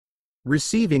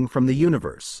Receiving from the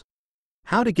Universe.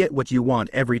 How to Get What You Want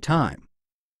Every Time.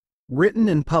 Written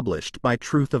and published by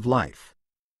Truth of Life.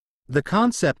 The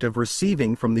concept of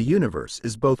receiving from the universe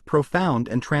is both profound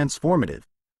and transformative,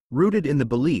 rooted in the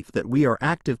belief that we are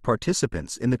active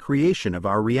participants in the creation of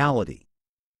our reality.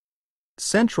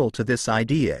 Central to this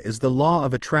idea is the law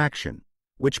of attraction,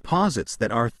 which posits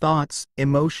that our thoughts,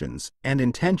 emotions, and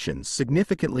intentions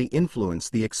significantly influence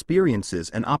the experiences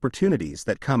and opportunities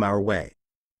that come our way.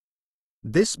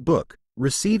 This book,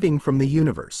 Receiving from the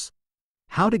Universe,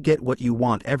 How to Get What You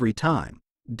Want Every Time,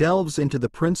 delves into the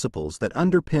principles that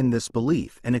underpin this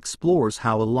belief and explores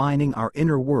how aligning our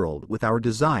inner world with our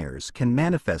desires can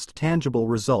manifest tangible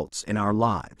results in our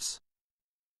lives.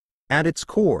 At its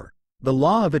core, the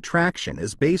law of attraction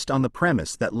is based on the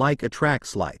premise that like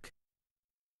attracts like.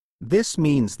 This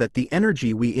means that the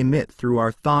energy we emit through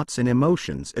our thoughts and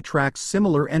emotions attracts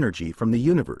similar energy from the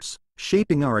universe,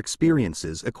 shaping our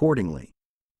experiences accordingly.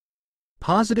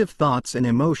 Positive thoughts and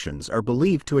emotions are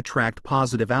believed to attract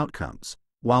positive outcomes,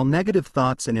 while negative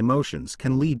thoughts and emotions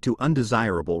can lead to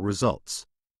undesirable results.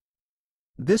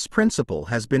 This principle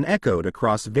has been echoed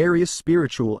across various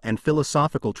spiritual and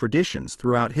philosophical traditions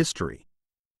throughout history.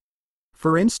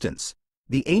 For instance,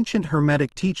 the ancient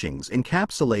Hermetic teachings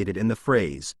encapsulated in the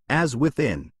phrase, "as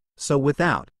within, so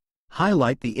without,"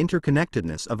 highlight the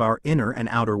interconnectedness of our inner and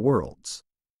outer worlds.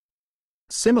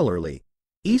 Similarly,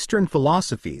 Eastern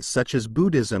philosophies such as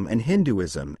Buddhism and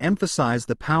Hinduism emphasize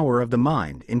the power of the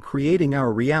mind in creating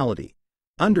our reality,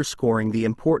 underscoring the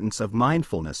importance of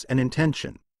mindfulness and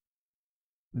intention.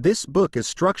 This book is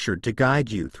structured to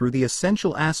guide you through the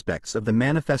essential aspects of the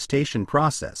manifestation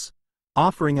process,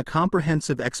 offering a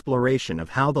comprehensive exploration of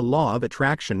how the law of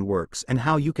attraction works and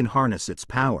how you can harness its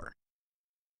power.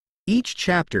 Each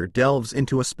chapter delves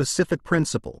into a specific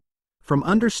principle, from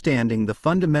understanding the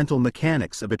fundamental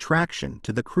mechanics of attraction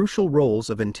to the crucial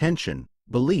roles of intention,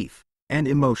 belief, and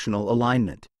emotional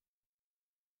alignment.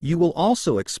 You will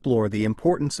also explore the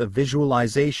importance of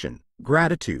visualization,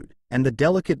 gratitude, and the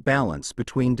delicate balance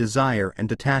between desire and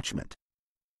detachment.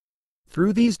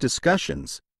 Through these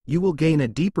discussions, you will gain a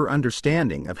deeper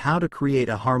understanding of how to create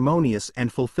a harmonious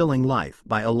and fulfilling life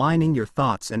by aligning your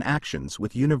thoughts and actions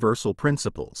with universal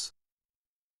principles.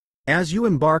 As you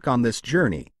embark on this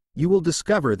journey, you will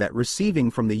discover that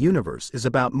receiving from the universe is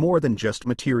about more than just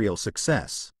material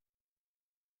success.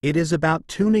 It is about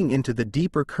tuning into the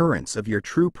deeper currents of your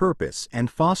true purpose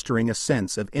and fostering a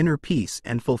sense of inner peace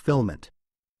and fulfillment.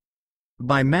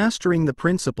 By mastering the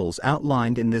principles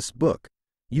outlined in this book,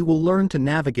 you will learn to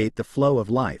navigate the flow of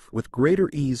life with greater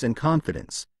ease and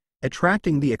confidence,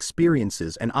 attracting the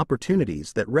experiences and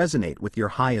opportunities that resonate with your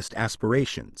highest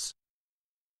aspirations.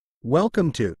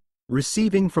 Welcome to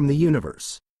Receiving from the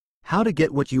Universe. How to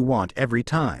Get What You Want Every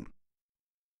Time.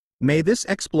 May this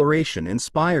exploration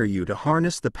inspire you to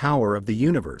harness the power of the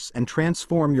universe and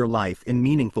transform your life in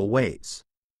meaningful ways.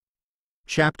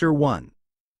 Chapter 1.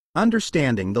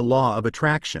 Understanding the Law of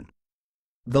Attraction.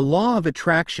 The law of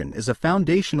attraction is a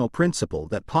foundational principle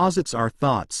that posits our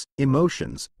thoughts,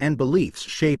 emotions, and beliefs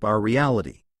shape our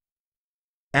reality.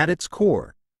 At its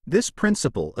core, this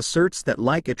principle asserts that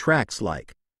like attracts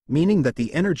like, meaning that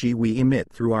the energy we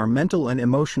emit through our mental and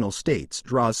emotional states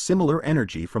draws similar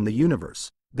energy from the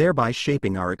universe, thereby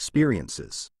shaping our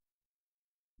experiences.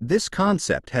 This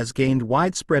concept has gained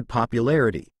widespread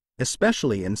popularity,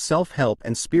 especially in self-help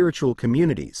and spiritual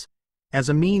communities, as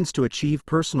a means to achieve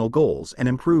personal goals and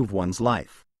improve one's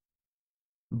life.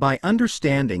 By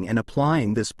understanding and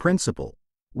applying this principle,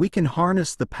 we can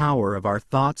harness the power of our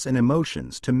thoughts and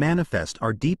emotions to manifest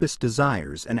our deepest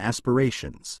desires and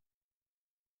aspirations.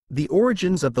 The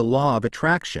origins of the law of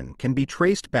attraction can be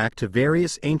traced back to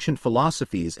various ancient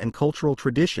philosophies and cultural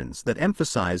traditions that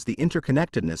emphasize the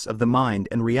interconnectedness of the mind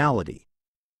and reality.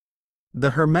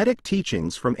 The Hermetic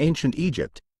teachings from ancient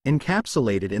Egypt,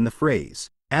 encapsulated in the phrase,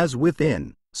 "as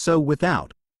within, so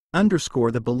without,"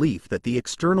 underscore the belief that the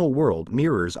external world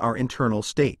mirrors our internal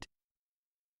state.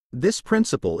 This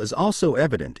principle is also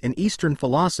evident in Eastern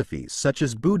philosophies such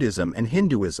as Buddhism and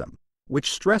Hinduism,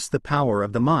 which stress the power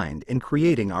of the mind in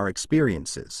creating our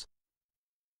experiences.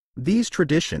 These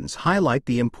traditions highlight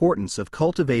the importance of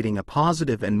cultivating a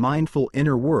positive and mindful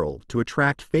inner world to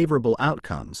attract favorable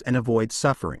outcomes and avoid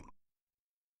suffering.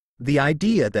 The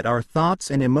idea that our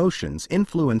thoughts and emotions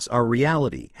influence our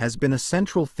reality has been a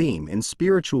central theme in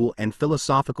spiritual and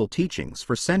philosophical teachings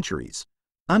for centuries,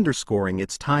 underscoring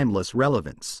its timeless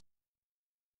relevance.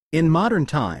 In modern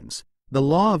times, the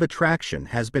law of attraction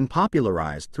has been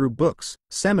popularized through books,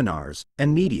 seminars,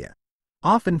 and media,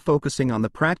 often focusing on the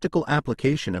practical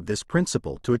application of this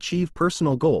principle to achieve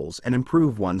personal goals and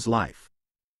improve one's life.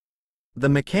 The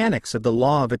mechanics of the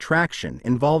law of attraction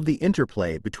involve the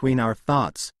interplay between our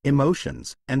thoughts,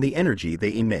 emotions, and the energy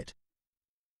they emit.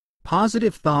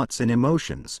 Positive thoughts and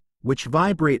emotions, which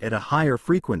vibrate at a higher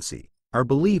frequency, are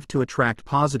believed to attract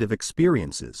positive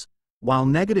experiences, while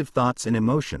negative thoughts and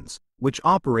emotions, which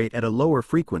operate at a lower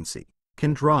frequency,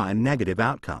 can draw in negative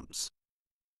outcomes.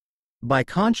 By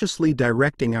consciously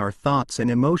directing our thoughts and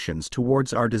emotions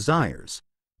towards our desires,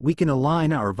 we can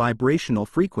align our vibrational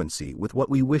frequency with what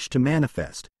we wish to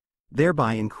manifest,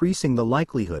 thereby increasing the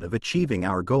likelihood of achieving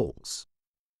our goals.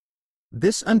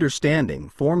 This understanding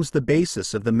forms the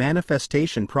basis of the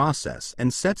manifestation process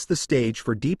and sets the stage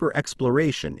for deeper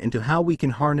exploration into how we can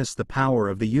harness the power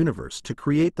of the universe to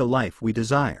create the life we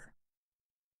desire.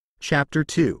 Chapter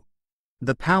 2.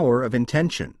 The Power of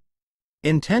Intention.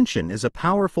 Intention is a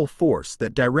powerful force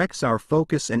that directs our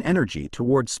focus and energy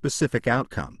towards specific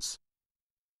outcomes.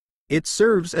 It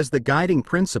serves as the guiding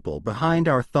principle behind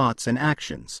our thoughts and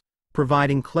actions,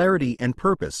 providing clarity and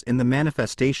purpose in the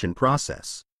manifestation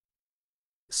process.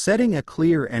 Setting a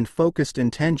clear and focused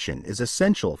intention is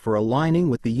essential for aligning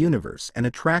with the universe and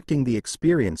attracting the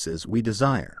experiences we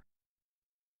desire.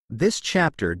 This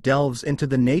chapter delves into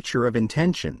the nature of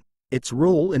intention, its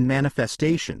role in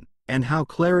manifestation, and how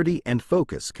clarity and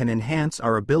focus can enhance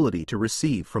our ability to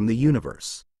receive from the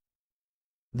universe.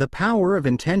 The power of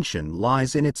intention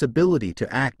lies in its ability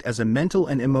to act as a mental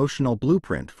and emotional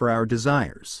blueprint for our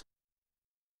desires.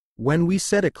 When we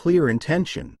set a clear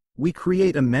intention, we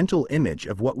create a mental image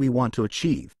of what we want to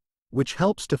achieve, which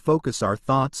helps to focus our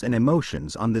thoughts and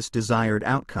emotions on this desired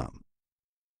outcome.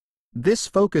 This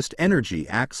focused energy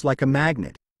acts like a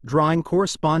magnet, drawing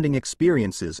corresponding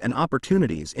experiences and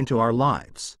opportunities into our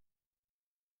lives.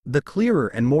 The clearer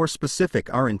and more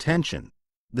specific our intention,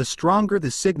 the stronger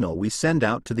the signal we send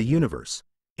out to the universe,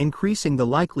 increasing the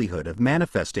likelihood of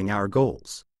manifesting our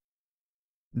goals.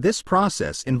 This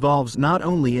process involves not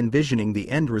only envisioning the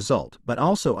end result but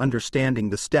also understanding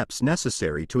the steps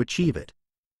necessary to achieve it.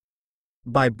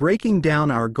 By breaking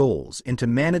down our goals into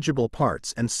manageable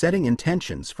parts and setting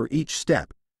intentions for each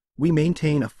step, we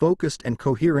maintain a focused and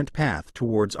coherent path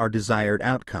towards our desired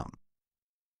outcome.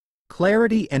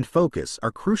 Clarity and focus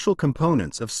are crucial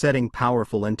components of setting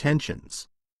powerful intentions.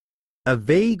 A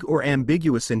vague or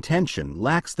ambiguous intention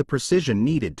lacks the precision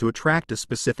needed to attract a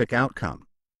specific outcome.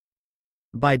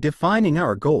 By defining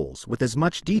our goals with as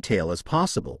much detail as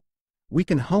possible, we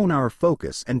can hone our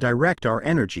focus and direct our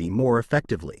energy more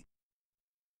effectively.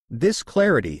 This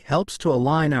clarity helps to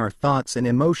align our thoughts and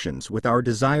emotions with our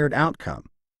desired outcome,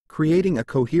 creating a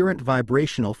coherent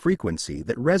vibrational frequency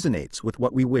that resonates with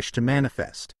what we wish to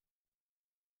manifest.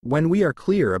 When we are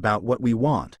clear about what we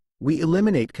want, we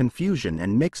eliminate confusion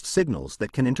and mixed signals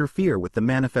that can interfere with the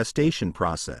manifestation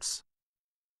process.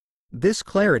 This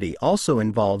clarity also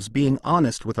involves being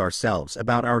honest with ourselves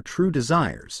about our true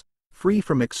desires, free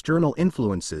from external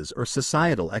influences or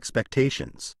societal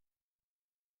expectations.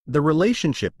 The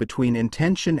relationship between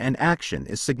intention and action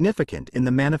is significant in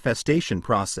the manifestation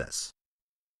process.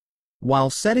 While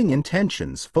setting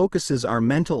intentions focuses our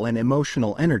mental and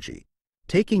emotional energy,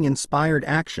 taking inspired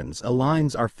actions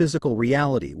aligns our physical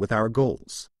reality with our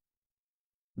goals.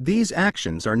 These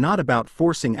actions are not about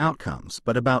forcing outcomes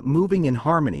but about moving in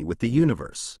harmony with the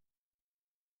universe.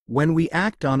 When we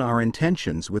act on our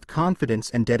intentions with confidence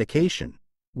and dedication,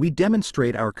 we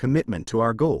demonstrate our commitment to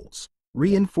our goals,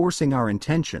 reinforcing our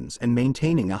intentions and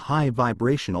maintaining a high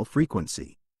vibrational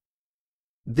frequency.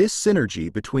 This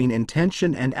synergy between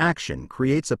intention and action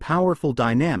creates a powerful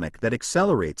dynamic that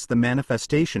accelerates the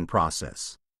manifestation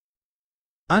process.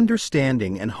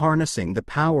 Understanding and harnessing the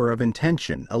power of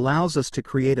intention allows us to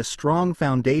create a strong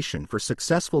foundation for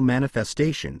successful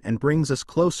manifestation and brings us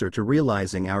closer to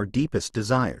realizing our deepest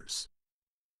desires.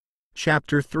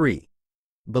 Chapter 3.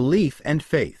 Belief and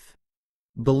Faith.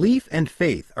 Belief and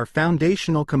faith are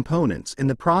foundational components in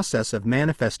the process of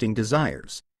manifesting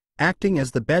desires, acting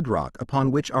as the bedrock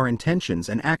upon which our intentions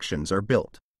and actions are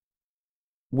built.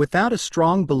 Without a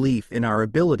strong belief in our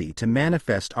ability to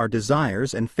manifest our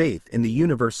desires and faith in the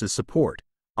universe's support,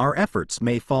 our efforts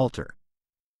may falter.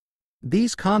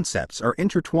 These concepts are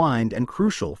intertwined and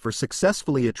crucial for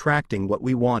successfully attracting what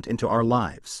we want into our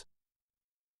lives.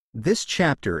 This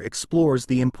chapter explores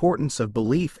the importance of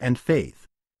belief and faith,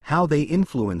 how they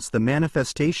influence the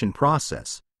manifestation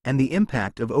process, and the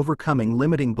impact of overcoming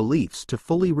limiting beliefs to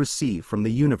fully receive from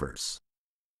the universe.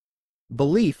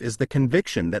 Belief is the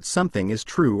conviction that something is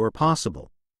true or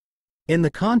possible. In the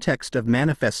context of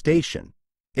manifestation,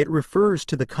 it refers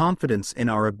to the confidence in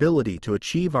our ability to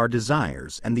achieve our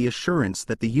desires and the assurance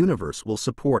that the universe will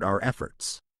support our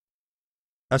efforts.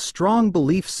 A strong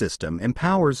belief system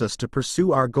empowers us to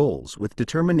pursue our goals with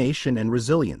determination and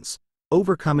resilience,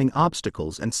 overcoming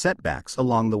obstacles and setbacks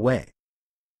along the way.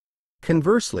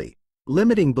 Conversely,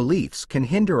 limiting beliefs can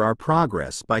hinder our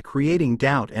progress by creating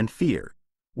doubt and fear,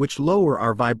 which lower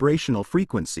our vibrational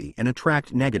frequency and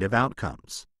attract negative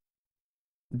outcomes.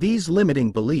 These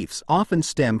limiting beliefs often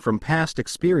stem from past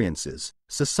experiences,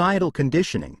 societal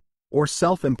conditioning, or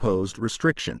self-imposed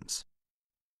restrictions.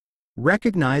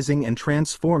 Recognizing and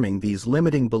transforming these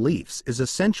limiting beliefs is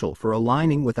essential for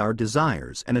aligning with our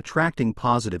desires and attracting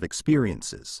positive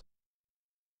experiences.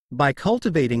 By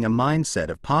cultivating a mindset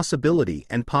of possibility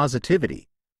and positivity,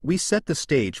 we set the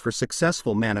stage for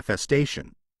successful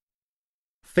manifestation.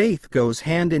 Faith goes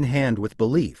hand in hand with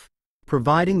belief,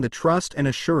 providing the trust and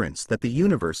assurance that the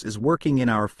universe is working in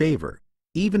our favor,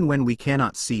 even when we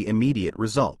cannot see immediate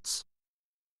results.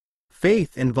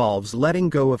 Faith involves letting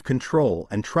go of control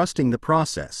and trusting the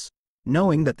process,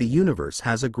 knowing that the universe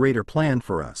has a greater plan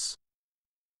for us.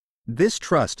 This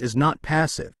trust is not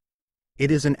passive.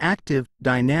 It is an active,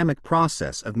 dynamic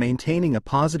process of maintaining a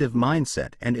positive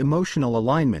mindset and emotional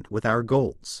alignment with our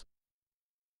goals.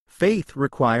 Faith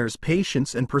requires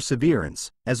patience and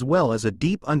perseverance, as well as a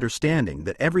deep understanding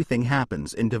that everything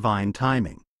happens in divine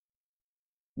timing.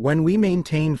 When we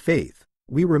maintain faith,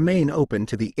 we remain open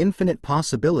to the infinite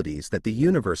possibilities that the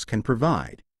universe can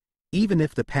provide, even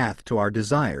if the path to our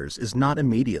desires is not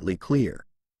immediately clear.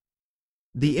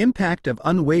 The impact of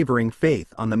unwavering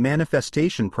faith on the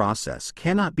manifestation process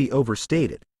cannot be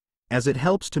overstated, as it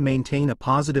helps to maintain a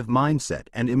positive mindset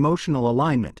and emotional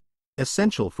alignment,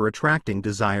 essential for attracting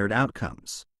desired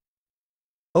outcomes.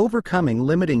 Overcoming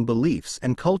limiting beliefs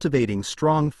and cultivating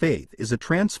strong faith is a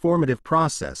transformative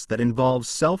process that involves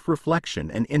self-reflection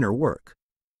and inner work.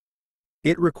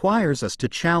 It requires us to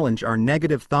challenge our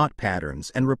negative thought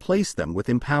patterns and replace them with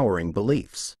empowering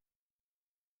beliefs.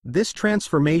 This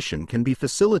transformation can be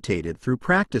facilitated through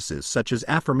practices such as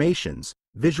affirmations,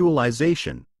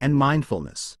 visualization, and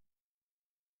mindfulness.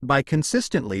 By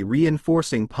consistently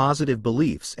reinforcing positive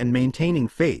beliefs and maintaining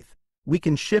faith, we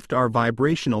can shift our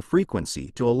vibrational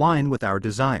frequency to align with our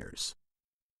desires.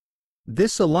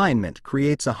 This alignment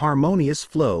creates a harmonious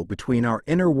flow between our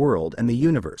inner world and the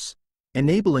universe,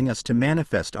 enabling us to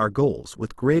manifest our goals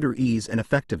with greater ease and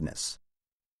effectiveness.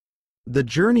 The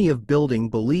journey of building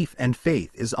belief and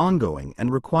faith is ongoing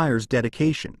and requires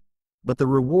dedication, but the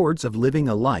rewards of living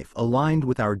a life aligned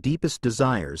with our deepest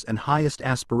desires and highest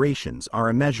aspirations are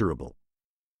immeasurable.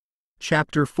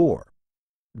 Chapter 4.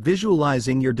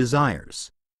 Visualizing your desires.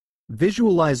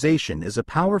 Visualization is a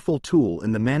powerful tool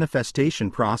in the manifestation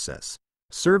process,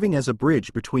 serving as a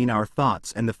bridge between our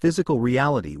thoughts and the physical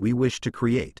reality we wish to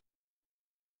create.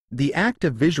 The act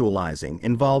of visualizing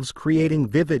involves creating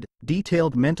vivid,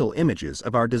 detailed mental images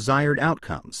of our desired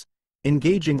outcomes,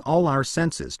 engaging all our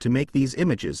senses to make these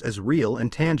images as real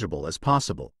and tangible as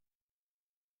possible.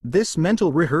 This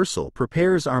mental rehearsal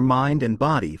prepares our mind and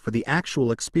body for the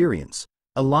actual experience,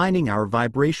 aligning our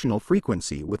vibrational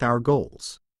frequency with our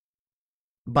goals.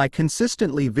 By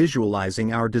consistently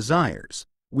visualizing our desires,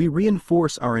 we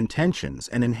reinforce our intentions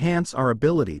and enhance our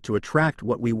ability to attract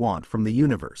what we want from the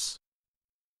universe.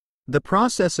 The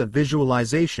process of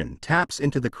visualization taps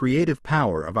into the creative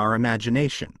power of our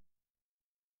imagination.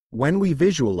 When we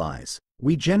visualize,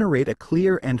 we generate a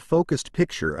clear and focused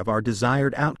picture of our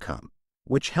desired outcome,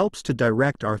 which helps to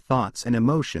direct our thoughts and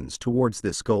emotions towards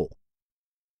this goal.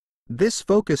 This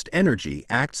focused energy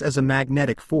acts as a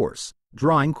magnetic force,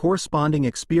 drawing corresponding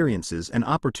experiences and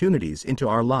opportunities into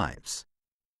our lives.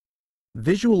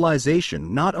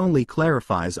 Visualization not only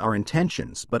clarifies our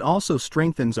intentions but also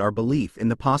strengthens our belief in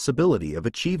the possibility of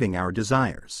achieving our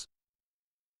desires.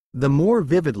 The more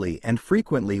vividly and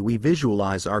frequently we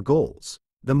visualize our goals,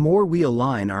 the more we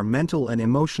align our mental and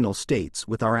emotional states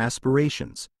with our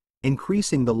aspirations,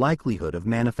 increasing the likelihood of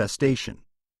manifestation.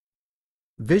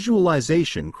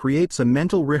 Visualization creates a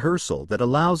mental rehearsal that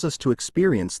allows us to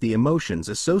experience the emotions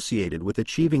associated with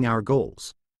achieving our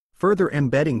goals, further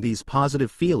embedding these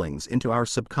positive feelings into our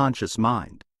subconscious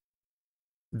mind.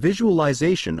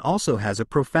 Visualization also has a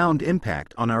profound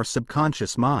impact on our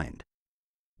subconscious mind.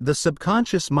 The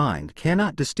subconscious mind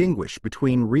cannot distinguish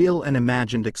between real and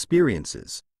imagined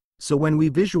experiences, so when we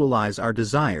visualize our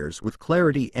desires with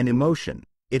clarity and emotion,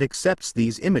 it accepts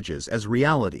these images as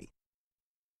reality.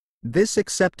 This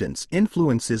acceptance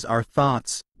influences our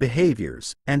thoughts,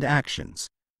 behaviors, and actions,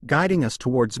 guiding us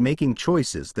towards making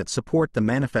choices that support the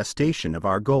manifestation of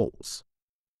our goals.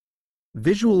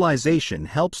 Visualization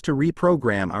helps to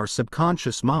reprogram our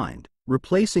subconscious mind,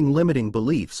 replacing limiting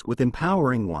beliefs with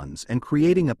empowering ones and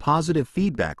creating a positive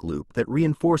feedback loop that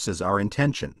reinforces our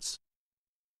intentions.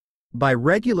 By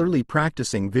regularly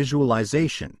practicing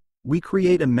visualization, we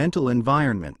create a mental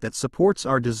environment that supports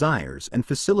our desires and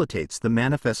facilitates the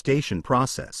manifestation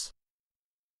process.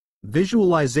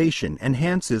 Visualization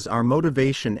enhances our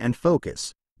motivation and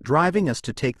focus, driving us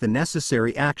to take the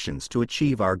necessary actions to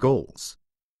achieve our goals.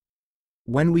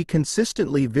 When we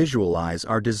consistently visualize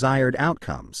our desired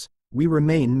outcomes, we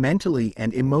remain mentally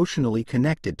and emotionally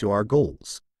connected to our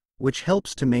goals, which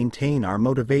helps to maintain our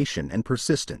motivation and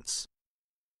persistence.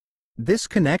 This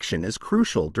connection is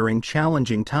crucial during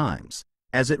challenging times,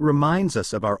 as it reminds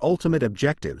us of our ultimate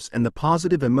objectives and the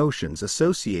positive emotions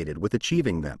associated with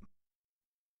achieving them.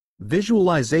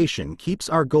 Visualization keeps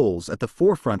our goals at the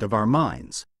forefront of our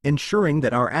minds, ensuring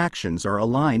that our actions are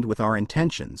aligned with our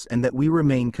intentions and that we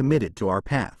remain committed to our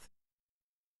path.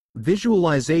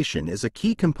 Visualization is a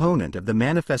key component of the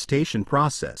manifestation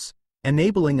process,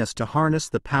 enabling us to harness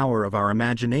the power of our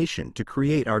imagination to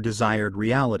create our desired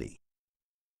reality.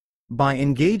 By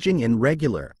engaging in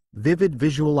regular, vivid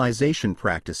visualization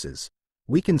practices,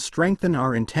 we can strengthen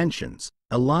our intentions,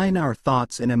 align our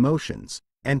thoughts and emotions,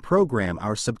 and program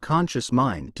our subconscious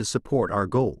mind to support our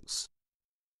goals.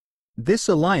 This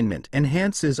alignment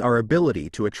enhances our ability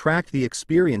to attract the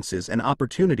experiences and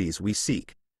opportunities we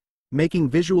seek, making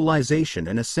visualization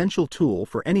an essential tool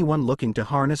for anyone looking to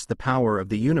harness the power of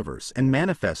the universe and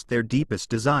manifest their deepest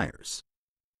desires.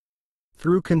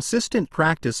 Through consistent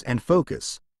practice and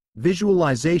focus,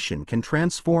 visualization can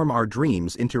transform our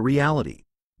dreams into reality,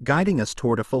 guiding us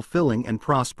toward a fulfilling and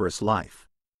prosperous life.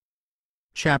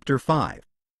 Chapter 5.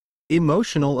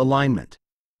 Emotional Alignment.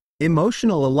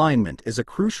 Emotional alignment is a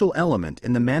crucial element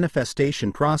in the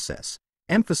manifestation process,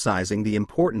 emphasizing the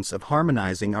importance of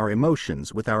harmonizing our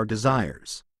emotions with our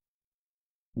desires.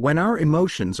 When our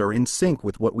emotions are in sync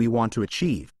with what we want to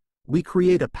achieve, we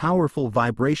create a powerful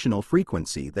vibrational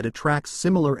frequency that attracts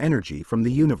similar energy from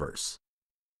the universe.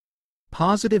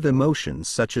 Positive emotions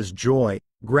such as joy,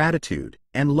 gratitude,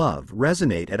 and love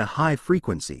resonate at a high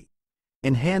frequency,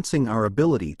 enhancing our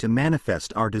ability to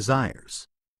manifest our desires.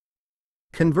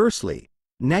 Conversely,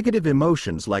 negative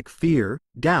emotions like fear,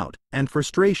 doubt, and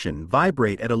frustration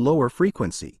vibrate at a lower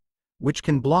frequency, which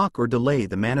can block or delay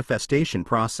the manifestation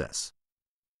process.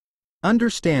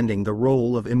 Understanding the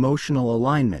role of emotional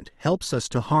alignment helps us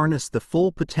to harness the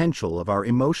full potential of our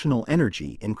emotional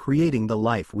energy in creating the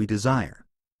life we desire.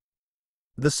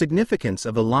 The significance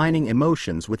of aligning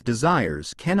emotions with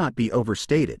desires cannot be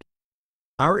overstated.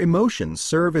 Our emotions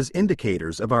serve as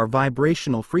indicators of our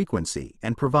vibrational frequency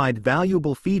and provide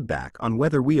valuable feedback on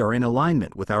whether we are in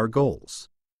alignment with our goals.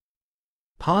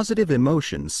 Positive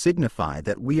emotions signify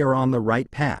that we are on the right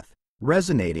path,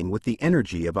 resonating with the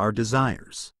energy of our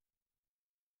desires.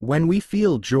 When we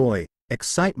feel joy,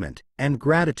 excitement, and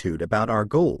gratitude about our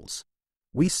goals,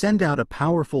 we send out a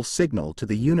powerful signal to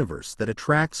the universe that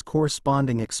attracts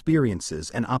corresponding experiences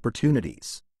and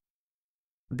opportunities.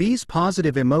 These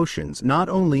positive emotions not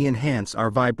only enhance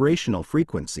our vibrational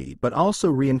frequency but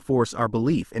also reinforce our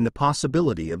belief in the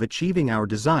possibility of achieving our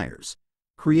desires,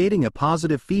 creating a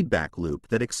positive feedback loop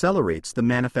that accelerates the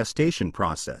manifestation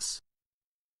process.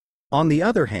 On the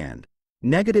other hand,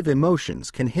 negative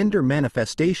emotions can hinder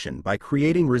manifestation by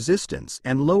creating resistance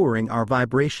and lowering our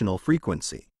vibrational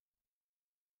frequency.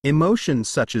 Emotions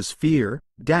such as fear,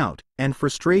 doubt, and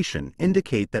frustration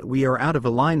indicate that we are out of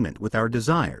alignment with our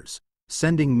desires,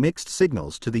 sending mixed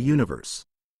signals to the universe.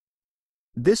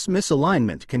 This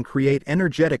misalignment can create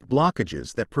energetic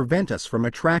blockages that prevent us from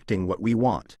attracting what we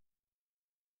want.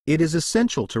 It is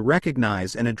essential to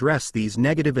recognize and address these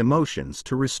negative emotions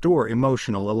to restore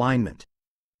emotional alignment.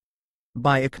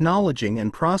 By acknowledging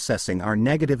and processing our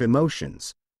negative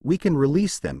emotions, we can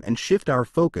release them and shift our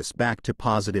focus back to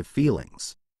positive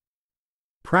feelings.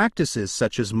 Practices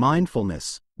such as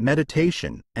mindfulness,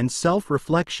 meditation, and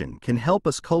self-reflection can help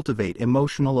us cultivate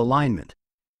emotional alignment,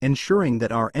 ensuring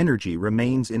that our energy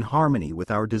remains in harmony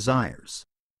with our desires.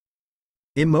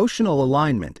 Emotional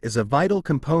alignment is a vital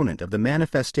component of the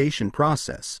manifestation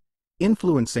process,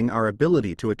 influencing our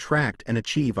ability to attract and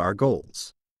achieve our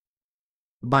goals.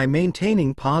 By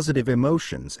maintaining positive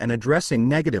emotions and addressing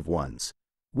negative ones,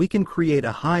 we can create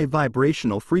a high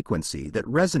vibrational frequency that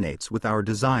resonates with our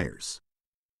desires.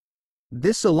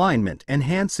 This alignment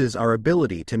enhances our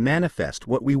ability to manifest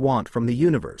what we want from the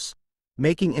universe,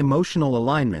 making emotional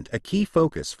alignment a key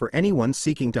focus for anyone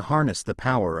seeking to harness the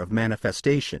power of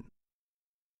manifestation.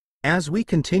 As we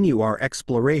continue our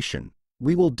exploration,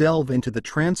 we will delve into the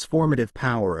transformative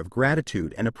power of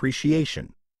gratitude and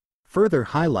appreciation, further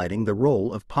highlighting the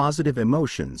role of positive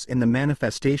emotions in the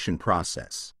manifestation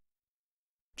process.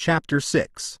 Chapter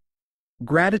 6.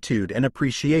 Gratitude and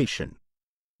Appreciation.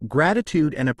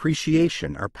 Gratitude and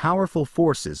appreciation are powerful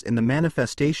forces in the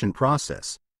manifestation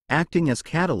process, acting as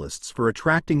catalysts for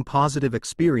attracting positive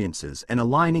experiences and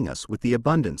aligning us with the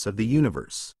abundance of the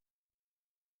universe.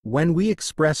 When we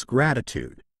express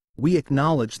gratitude, we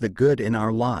acknowledge the good in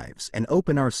our lives and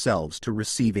open ourselves to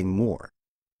receiving more.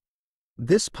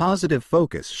 This positive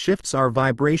focus shifts our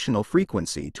vibrational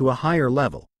frequency to a higher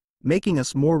level, making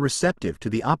us more receptive to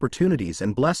the opportunities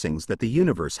and blessings that the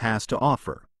universe has to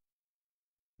offer.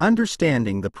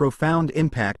 Understanding the profound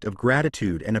impact of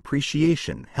gratitude and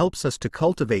appreciation helps us to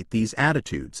cultivate these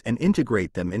attitudes and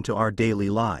integrate them into our daily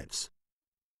lives.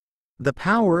 The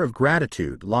power of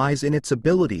gratitude lies in its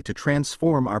ability to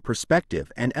transform our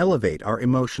perspective and elevate our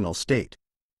emotional state.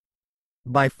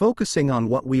 By focusing on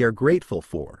what we are grateful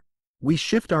for, we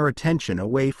shift our attention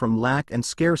away from lack and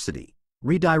scarcity,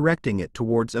 redirecting it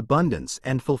towards abundance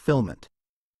and fulfillment.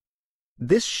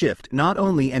 This shift not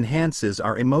only enhances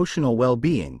our emotional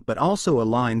well-being but also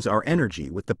aligns our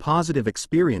energy with the positive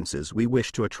experiences we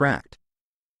wish to attract.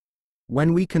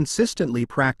 When we consistently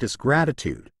practice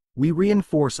gratitude, we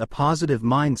reinforce a positive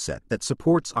mindset that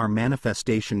supports our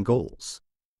manifestation goals.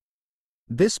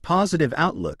 This positive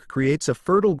outlook creates a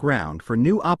fertile ground for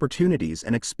new opportunities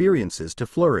and experiences to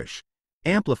flourish,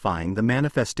 amplifying the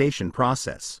manifestation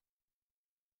process.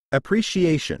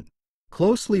 Appreciation,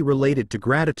 closely related to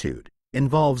gratitude,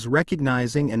 involves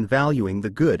recognizing and valuing the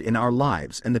good in our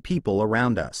lives and the people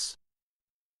around us.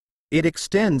 It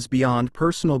extends beyond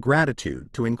personal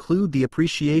gratitude to include the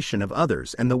appreciation of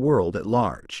others and the world at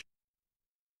large.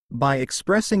 By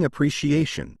expressing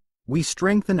appreciation, we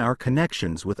strengthen our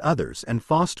connections with others and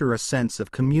foster a sense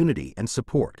of community and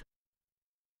support.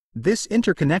 This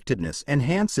interconnectedness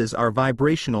enhances our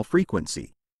vibrational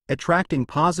frequency, attracting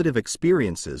positive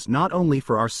experiences not only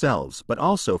for ourselves but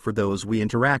also for those we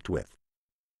interact with.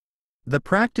 The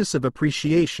practice of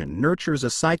appreciation nurtures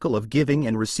a cycle of giving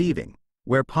and receiving,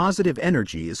 where positive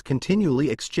energy is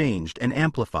continually exchanged and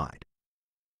amplified.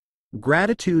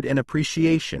 Gratitude and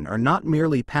appreciation are not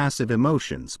merely passive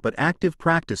emotions but active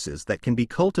practices that can be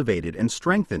cultivated and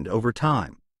strengthened over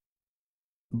time.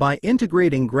 By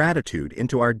integrating gratitude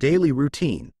into our daily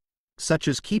routine, such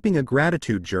as keeping a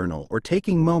gratitude journal or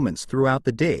taking moments throughout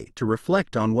the day to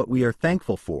reflect on what we are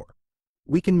thankful for,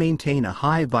 we can maintain a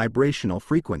high vibrational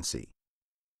frequency.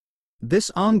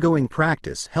 This ongoing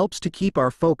practice helps to keep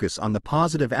our focus on the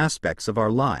positive aspects of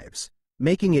our lives,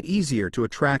 making it easier to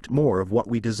attract more of what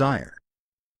we desire.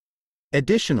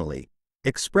 Additionally,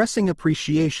 expressing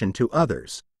appreciation to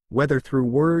others, whether through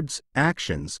words,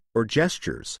 actions, or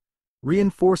gestures,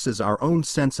 reinforces our own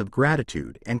sense of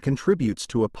gratitude and contributes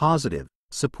to a positive,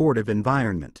 supportive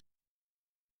environment.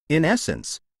 In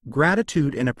essence,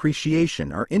 gratitude and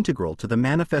appreciation are integral to the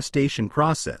manifestation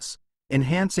process,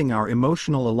 enhancing our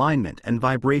emotional alignment and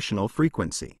vibrational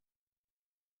frequency.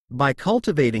 By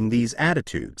cultivating these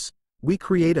attitudes, we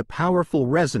create a powerful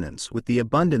resonance with the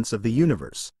abundance of the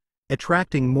universe,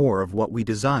 attracting more of what we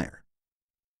desire.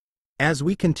 As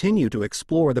we continue to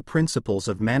explore the principles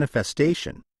of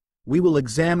manifestation, we will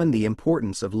examine the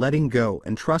importance of letting go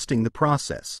and trusting the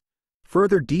process,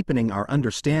 further deepening our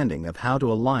understanding of how to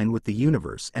align with the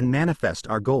universe and manifest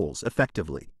our goals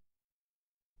effectively.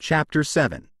 Chapter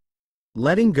 7.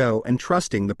 Letting go and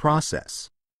trusting the process.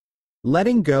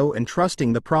 Letting go and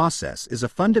trusting the process is a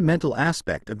fundamental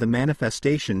aspect of the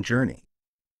manifestation journey.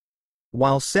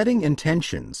 While setting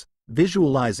intentions,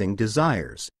 visualizing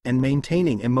desires, and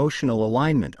maintaining emotional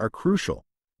alignment are crucial,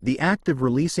 the act of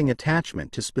releasing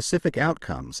attachment to specific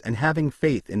outcomes and having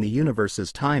faith in the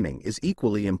universe's timing is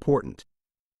equally important.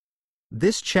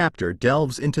 This chapter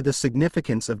delves into the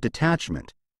significance of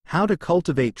detachment, how to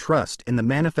cultivate trust in the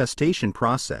manifestation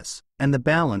process, and the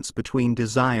balance between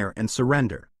desire and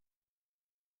surrender.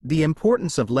 The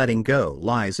importance of letting go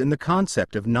lies in the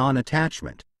concept of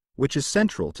non-attachment, which is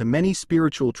central to many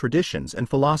spiritual traditions and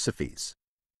philosophies.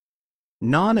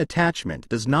 Non-attachment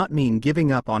does not mean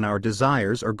giving up on our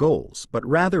desires or goals, but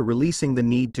rather releasing the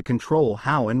need to control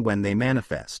how and when they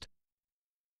manifest.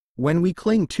 When we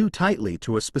cling too tightly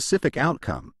to a specific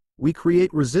outcome, we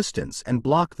create resistance and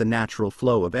block the natural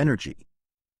flow of energy.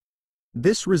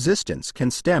 This resistance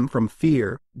can stem from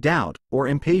fear, doubt, or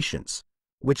impatience,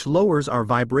 which lowers our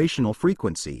vibrational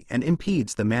frequency and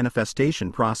impedes the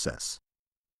manifestation process.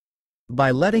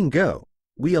 By letting go,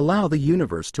 we allow the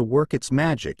universe to work its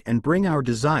magic and bring our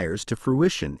desires to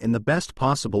fruition in the best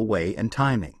possible way and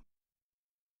timing.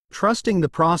 Trusting the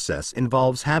process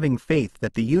involves having faith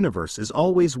that the universe is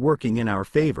always working in our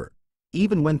favor,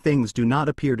 even when things do not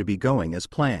appear to be going as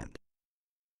planned.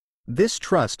 This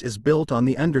trust is built on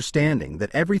the understanding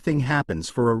that everything happens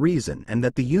for a reason and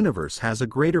that the universe has a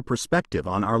greater perspective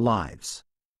on our lives.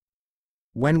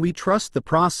 When we trust the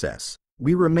process,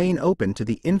 we remain open to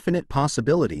the infinite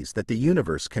possibilities that the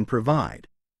universe can provide.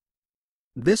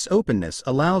 This openness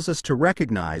allows us to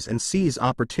recognize and seize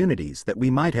opportunities that we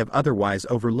might have otherwise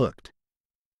overlooked.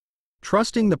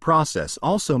 Trusting the process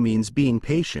also means being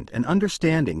patient and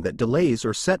understanding that delays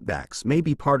or setbacks may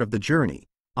be part of the journey,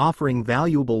 offering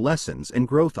valuable lessons and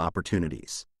growth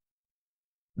opportunities.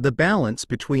 The balance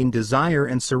between desire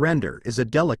and surrender is a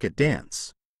delicate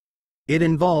dance. It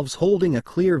involves holding a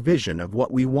clear vision of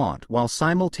what we want while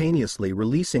simultaneously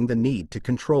releasing the need to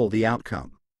control the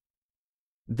outcome.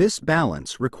 This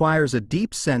balance requires a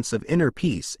deep sense of inner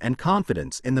peace and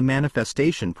confidence in the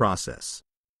manifestation process.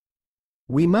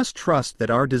 We must trust that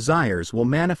our desires will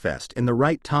manifest in the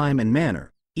right time and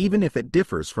manner, even if it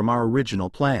differs from our original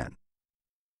plan.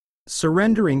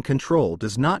 Surrendering control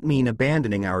does not mean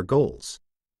abandoning our goals.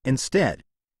 Instead,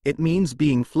 it means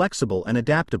being flexible and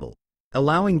adaptable,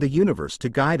 allowing the universe to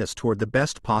guide us toward the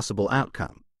best possible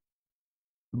outcome.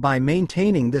 By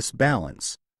maintaining this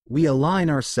balance, we align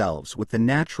ourselves with the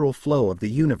natural flow of the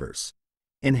universe,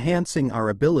 enhancing our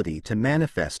ability to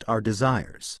manifest our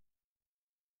desires.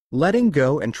 Letting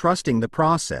go and trusting the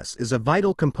process is a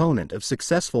vital component of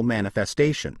successful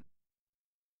manifestation.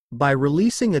 By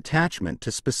releasing attachment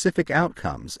to specific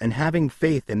outcomes and having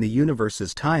faith in the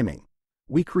universe's timing,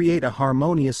 we create a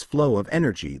harmonious flow of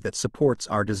energy that supports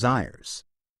our desires.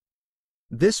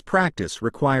 This practice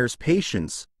requires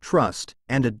patience, trust,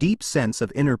 and a deep sense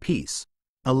of inner peace,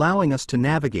 allowing us to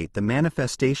navigate the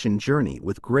manifestation journey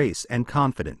with grace and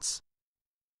confidence.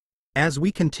 As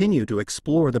we continue to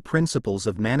explore the principles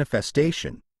of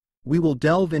manifestation, we will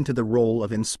delve into the role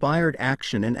of inspired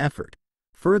action and effort,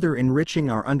 further enriching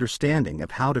our understanding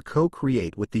of how to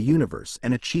co-create with the universe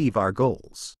and achieve our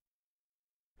goals.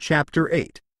 Chapter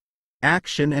 8.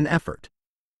 Action and Effort.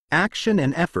 Action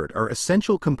and effort are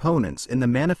essential components in the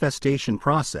manifestation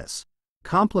process,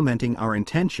 complementing our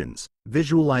intentions,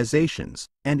 visualizations,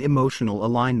 and emotional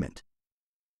alignment.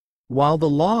 While the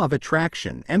law of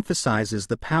attraction emphasizes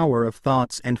the power of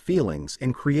thoughts and feelings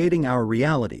in creating our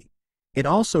reality, it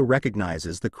also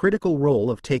recognizes the critical role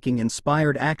of taking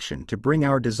inspired action to bring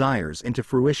our desires into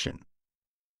fruition.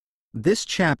 This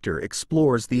chapter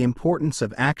explores the importance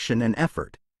of action and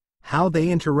effort, how they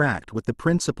interact with the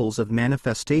principles of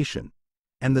manifestation,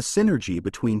 and the synergy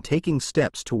between taking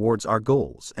steps towards our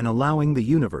goals and allowing the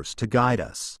universe to guide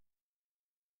us.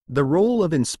 The role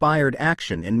of inspired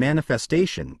action in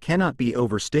manifestation cannot be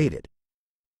overstated.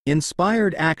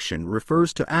 Inspired action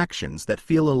refers to actions that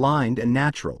feel aligned and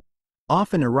natural,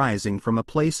 often arising from a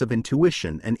place of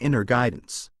intuition and inner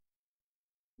guidance.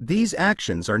 These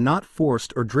actions are not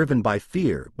forced or driven by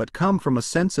fear but come from a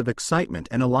sense of excitement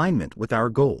and alignment with our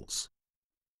goals.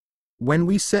 When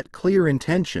we set clear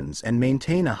intentions and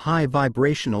maintain a high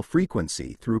vibrational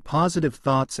frequency through positive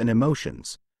thoughts and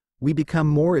emotions, we become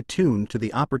more attuned to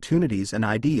the opportunities and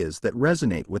ideas that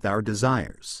resonate with our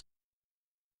desires.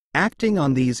 Acting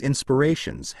on these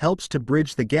inspirations helps to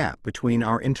bridge the gap between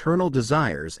our internal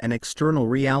desires and external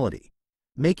reality,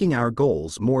 making our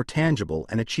goals more tangible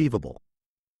and achievable.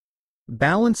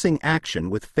 Balancing action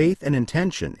with faith and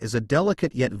intention is a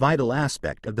delicate yet vital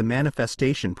aspect of the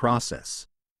manifestation process.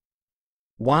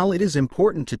 While it is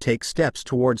important to take steps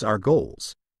towards our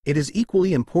goals, it is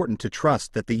equally important to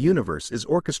trust that the universe is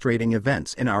orchestrating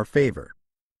events in our favor.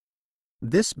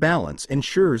 This balance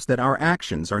ensures that our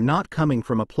actions are not coming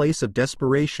from a place of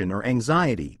desperation or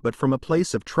anxiety but from a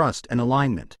place of trust and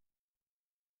alignment.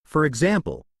 For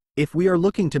example, if we are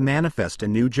looking to manifest a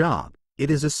new job, it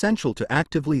is essential to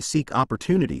actively seek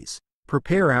opportunities,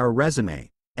 prepare our resume,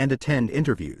 and attend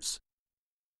interviews.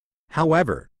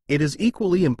 However, it is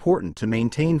equally important to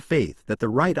maintain faith that the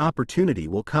right opportunity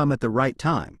will come at the right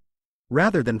time,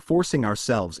 rather than forcing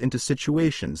ourselves into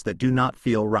situations that do not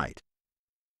feel right.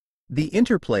 The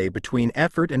interplay between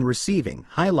effort and receiving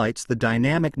highlights the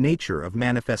dynamic nature of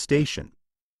manifestation.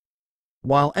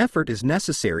 While effort is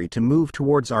necessary to move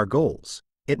towards our goals,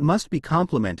 it must be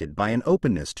complemented by an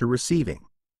openness to receiving.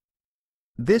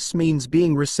 This means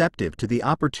being receptive to the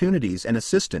opportunities and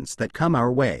assistance that come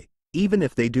our way, even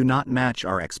if they do not match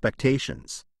our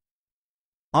expectations.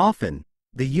 Often,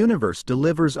 the universe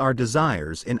delivers our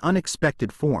desires in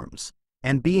unexpected forms,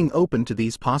 and being open to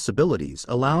these possibilities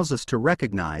allows us to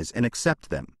recognize and accept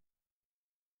them.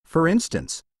 For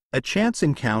instance, a chance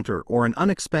encounter or an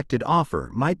unexpected offer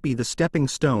might be the stepping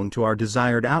stone to our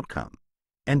desired outcome,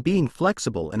 and being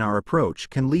flexible in our approach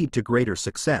can lead to greater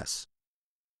success.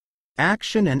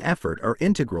 Action and effort are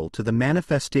integral to the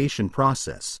manifestation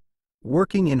process,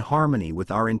 working in harmony with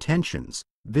our intentions,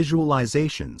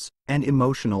 visualizations, and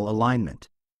emotional alignment.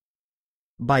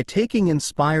 By taking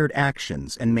inspired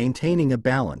actions and maintaining a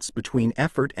balance between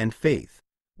effort and faith,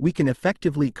 we can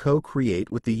effectively co-create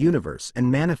with the universe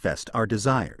and manifest our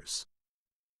desires.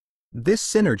 This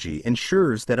synergy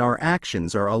ensures that our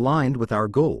actions are aligned with our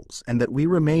goals and that we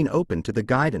remain open to the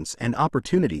guidance and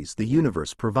opportunities the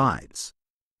universe provides.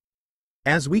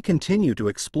 As we continue to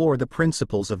explore the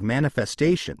principles of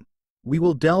manifestation, we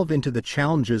will delve into the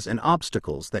challenges and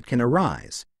obstacles that can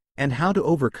arise, and how to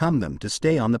overcome them to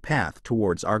stay on the path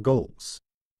towards our goals.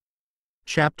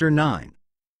 Chapter 9.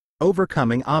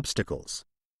 Overcoming Obstacles.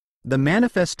 The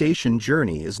manifestation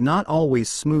journey is not always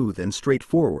smooth and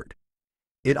straightforward.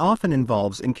 It often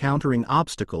involves encountering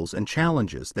obstacles and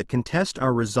challenges that can test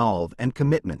our resolve and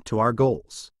commitment to our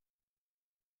goals.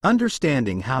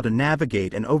 Understanding how to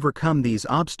navigate and overcome these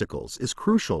obstacles is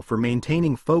crucial for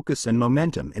maintaining focus and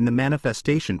momentum in the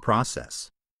manifestation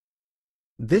process.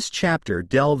 This chapter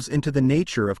delves into the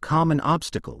nature of common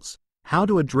obstacles, how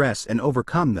to address and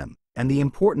overcome them, and the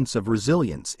importance of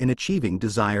resilience in achieving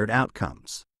desired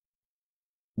outcomes.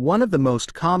 One of the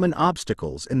most common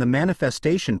obstacles in the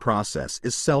manifestation process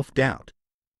is self-doubt.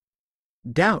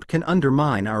 Doubt can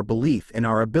undermine our belief in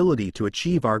our ability to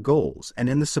achieve our goals and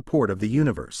in the support of the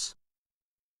universe.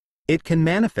 It can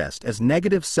manifest as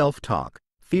negative self-talk,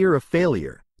 fear of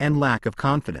failure, and lack of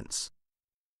confidence.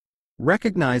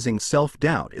 Recognizing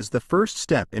self-doubt is the first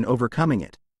step in overcoming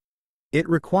it. It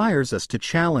requires us to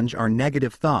challenge our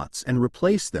negative thoughts and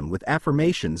replace them with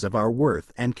affirmations of our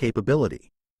worth and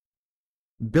capability.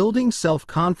 Building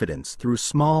self-confidence through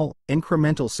small,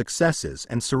 incremental successes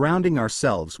and surrounding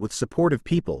ourselves with supportive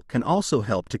people can also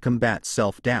help to combat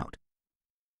self-doubt.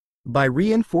 By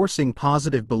reinforcing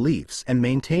positive beliefs and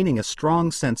maintaining a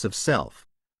strong sense of self,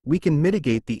 we can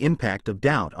mitigate the impact of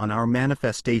doubt on our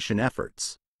manifestation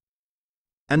efforts.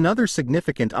 Another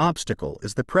significant obstacle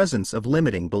is the presence of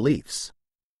limiting beliefs.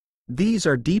 These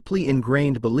are deeply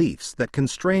ingrained beliefs that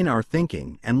constrain our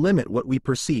thinking and limit what we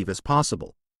perceive as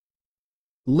possible.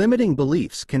 Limiting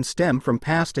beliefs can stem from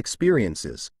past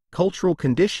experiences, cultural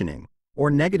conditioning, or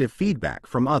negative feedback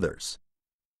from others.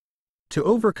 To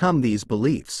overcome these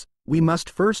beliefs, we must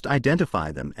first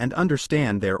identify them and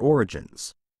understand their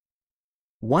origins.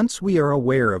 Once we are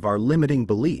aware of our limiting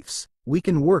beliefs, we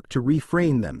can work to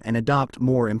reframe them and adopt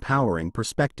more empowering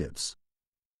perspectives.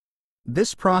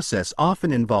 This process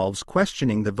often involves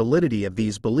questioning the validity of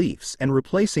these beliefs and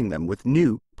replacing them with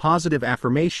new, positive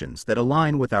affirmations that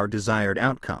align with our desired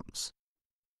outcomes.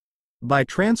 By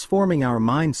transforming our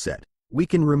mindset, we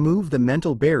can remove the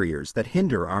mental barriers that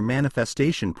hinder our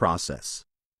manifestation process.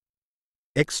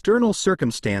 External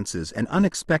circumstances and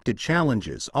unexpected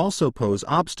challenges also pose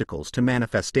obstacles to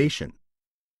manifestation.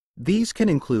 These can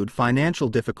include financial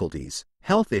difficulties,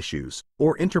 health issues,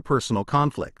 or interpersonal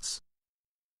conflicts.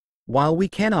 While we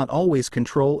cannot always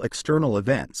control external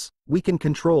events, we can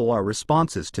control our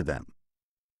responses to them.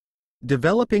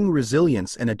 Developing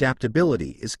resilience and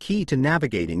adaptability is key to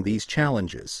navigating these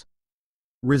challenges.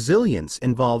 Resilience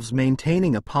involves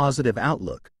maintaining a positive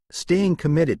outlook, staying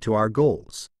committed to our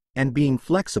goals, and being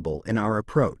flexible in our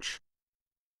approach.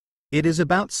 It is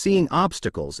about seeing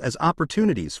obstacles as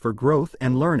opportunities for growth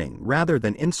and learning rather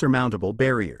than insurmountable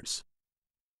barriers.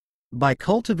 By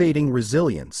cultivating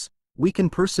resilience, we can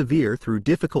persevere through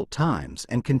difficult times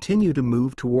and continue to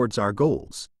move towards our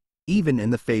goals, even in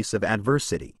the face of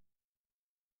adversity.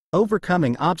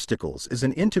 Overcoming obstacles is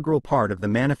an integral part of the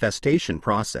manifestation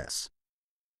process.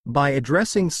 By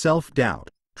addressing self-doubt,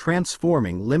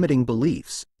 transforming limiting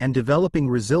beliefs, and developing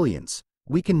resilience,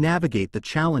 we can navigate the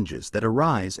challenges that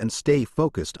arise and stay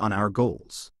focused on our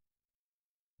goals.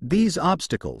 These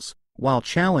obstacles, while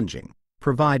challenging,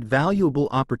 provide valuable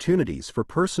opportunities for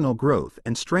personal growth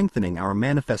and strengthening our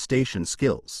manifestation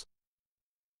skills.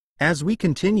 As we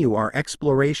continue our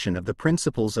exploration of the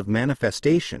principles of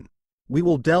manifestation, we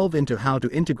will delve into how to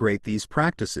integrate these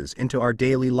practices into our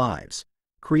daily lives,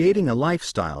 creating a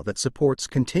lifestyle that supports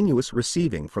continuous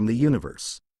receiving from the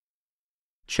universe.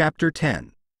 Chapter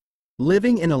 10.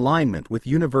 Living in Alignment with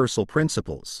Universal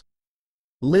Principles.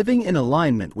 Living in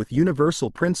alignment with universal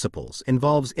principles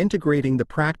involves integrating the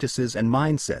practices and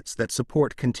mindsets that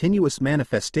support continuous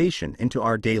manifestation into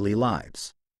our daily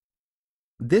lives.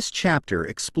 This chapter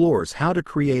explores how to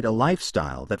create a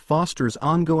lifestyle that fosters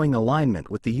ongoing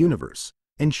alignment with the universe,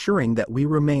 ensuring that we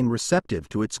remain receptive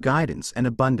to its guidance and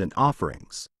abundant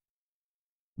offerings.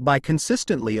 By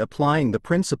consistently applying the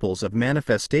principles of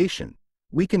manifestation,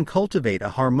 we can cultivate a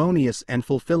harmonious and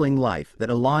fulfilling life that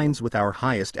aligns with our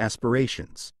highest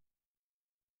aspirations.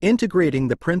 Integrating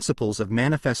the principles of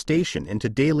manifestation into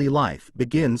daily life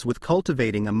begins with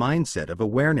cultivating a mindset of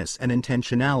awareness and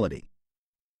intentionality.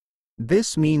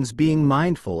 This means being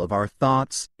mindful of our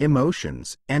thoughts,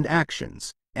 emotions, and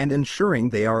actions, and ensuring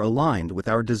they are aligned with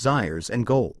our desires and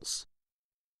goals.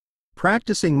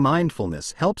 Practicing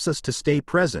mindfulness helps us to stay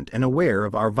present and aware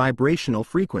of our vibrational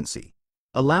frequency,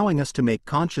 allowing us to make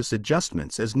conscious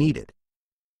adjustments as needed.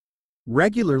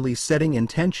 Regularly setting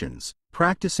intentions,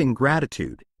 practicing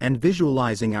gratitude, and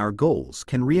visualizing our goals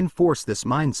can reinforce this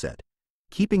mindset,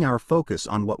 keeping our focus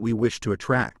on what we wish to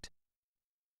attract.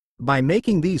 By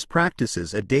making these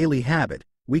practices a daily habit,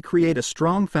 we create a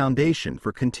strong foundation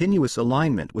for continuous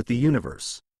alignment with the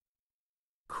universe.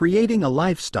 Creating a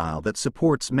lifestyle that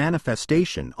supports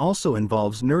manifestation also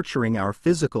involves nurturing our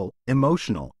physical,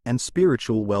 emotional, and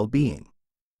spiritual well-being.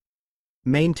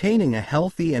 Maintaining a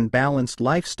healthy and balanced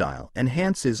lifestyle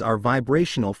enhances our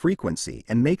vibrational frequency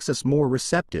and makes us more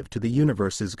receptive to the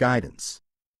universe's guidance.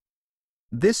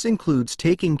 This includes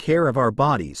taking care of our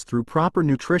bodies through proper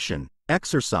nutrition,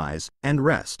 exercise, and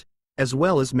rest, as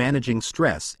well as managing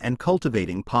stress and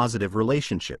cultivating positive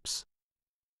relationships.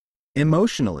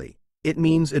 Emotionally, it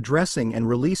means addressing and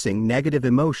releasing negative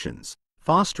emotions,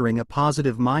 fostering a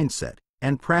positive mindset,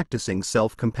 and practicing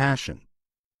self-compassion.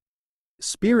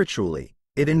 Spiritually,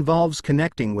 it involves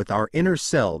connecting with our inner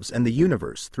selves and the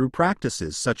universe through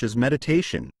practices such as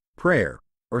meditation, prayer,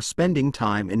 or spending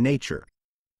time in nature.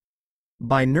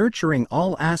 By nurturing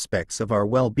all aspects of our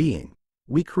well-being,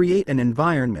 we create an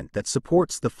environment that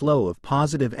supports the flow of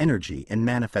positive energy and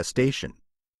manifestation.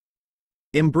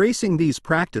 Embracing these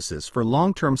practices for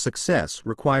long-term success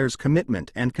requires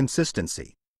commitment and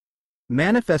consistency.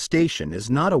 Manifestation is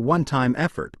not a one-time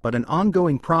effort but an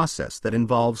ongoing process that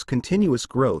involves continuous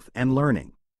growth and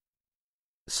learning.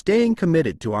 Staying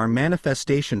committed to our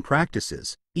manifestation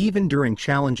practices, even during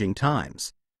challenging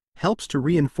times, helps to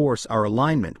reinforce our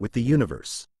alignment with the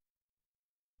universe.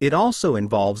 It also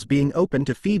involves being open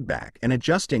to feedback and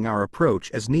adjusting our approach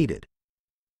as needed.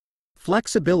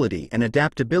 Flexibility and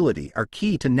adaptability are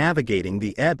key to navigating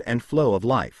the ebb and flow of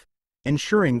life,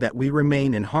 ensuring that we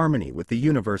remain in harmony with the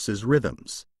universe's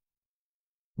rhythms.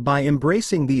 By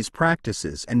embracing these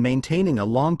practices and maintaining a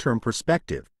long-term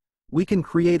perspective, we can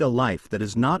create a life that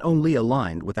is not only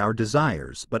aligned with our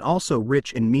desires but also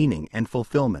rich in meaning and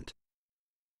fulfillment.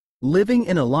 Living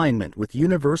in alignment with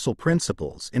universal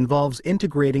principles involves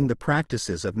integrating the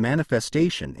practices of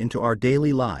manifestation into our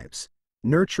daily lives,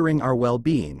 nurturing our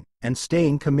well-being, and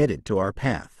staying committed to our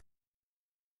path.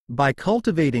 By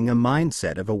cultivating a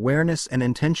mindset of awareness and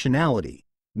intentionality,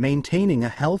 maintaining a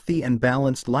healthy and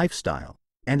balanced lifestyle,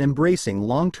 and embracing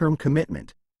long-term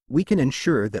commitment, we can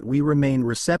ensure that we remain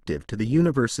receptive to the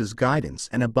universe's guidance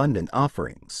and abundant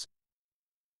offerings.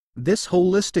 This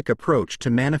holistic approach to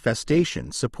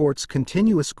manifestation supports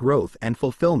continuous growth and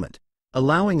fulfillment,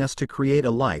 allowing us to create a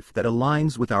life that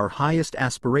aligns with our highest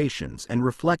aspirations and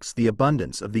reflects the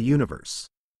abundance of the universe.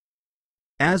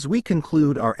 As we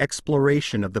conclude our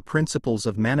exploration of the principles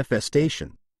of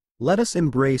manifestation, let us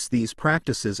embrace these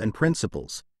practices and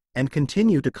principles, and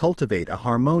continue to cultivate a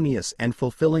harmonious and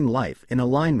fulfilling life in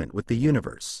alignment with the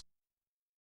universe.